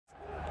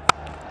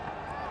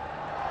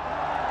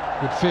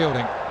Good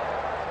fielding.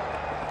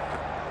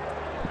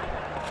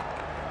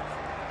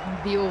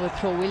 The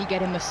overthrow will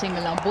get him a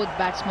single now. Both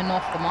batsmen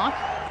off the mark.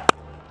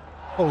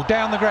 Oh,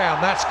 down the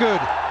ground. That's good.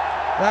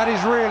 That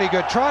is really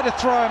good. Try to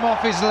throw him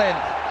off his length.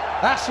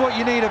 That's what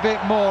you need a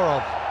bit more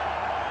of.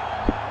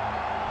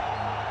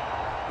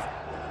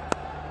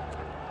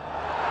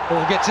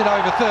 Oh, gets it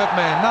over third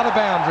man. Another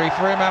boundary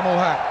for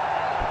Imam-ul-Haq.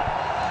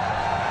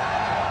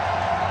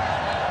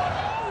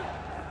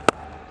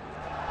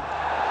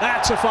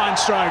 That's a fine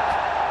stroke.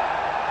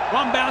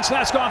 One bounce,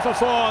 that's gone for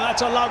 4.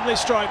 That's a lovely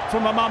stroke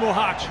from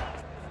Imam-ul-Haq.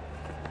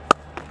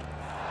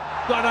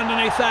 Got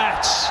underneath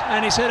that,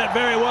 and he's hit it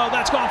very well.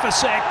 That's gone for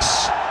 6.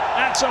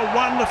 That's a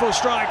wonderful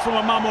strike from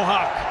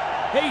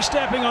Imam-ul-Haq. He's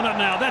stepping on it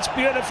now. That's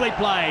beautifully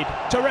played.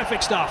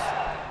 Terrific stuff.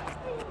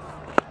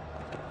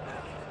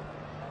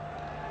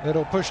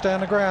 Little push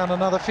down the ground.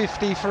 Another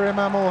 50 for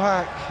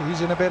Imam-ul-Haq.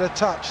 He's in a bit of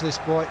touch, this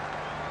boy.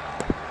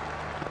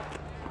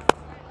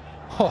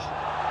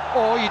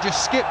 Or you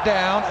just skip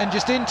down and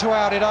just in to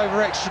out it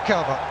over extra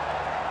cover.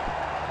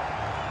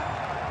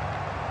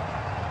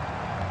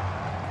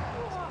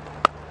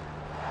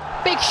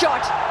 Big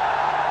shot.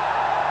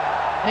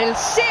 And it'll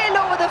sail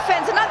over the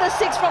fence. Another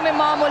 6 from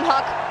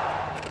Imam-ul-Haq.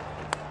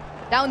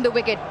 Down the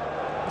wicket.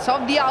 It's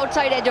off the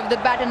outside edge of the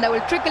bat and that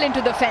will trickle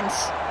into the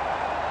fence.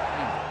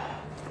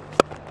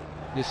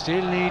 You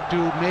still need to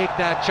make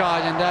that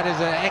charge, and that is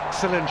an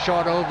excellent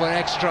shot over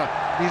extra.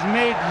 He's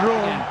made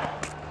room.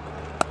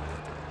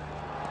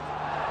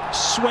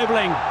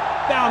 Swiveling,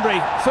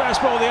 boundary,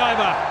 first ball the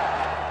over.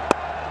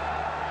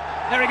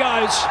 There he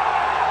goes.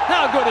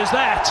 How good is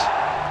that?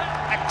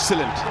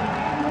 Excellent.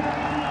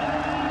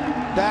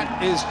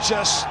 That is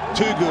just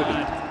too good.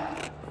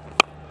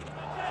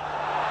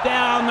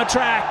 Down the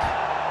track,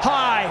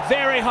 high,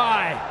 very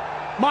high.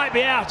 Might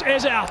be out,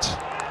 is out.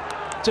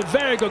 It's a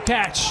very good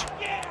catch.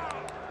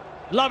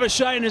 Lover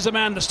Shane is the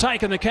man that's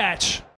taken the catch.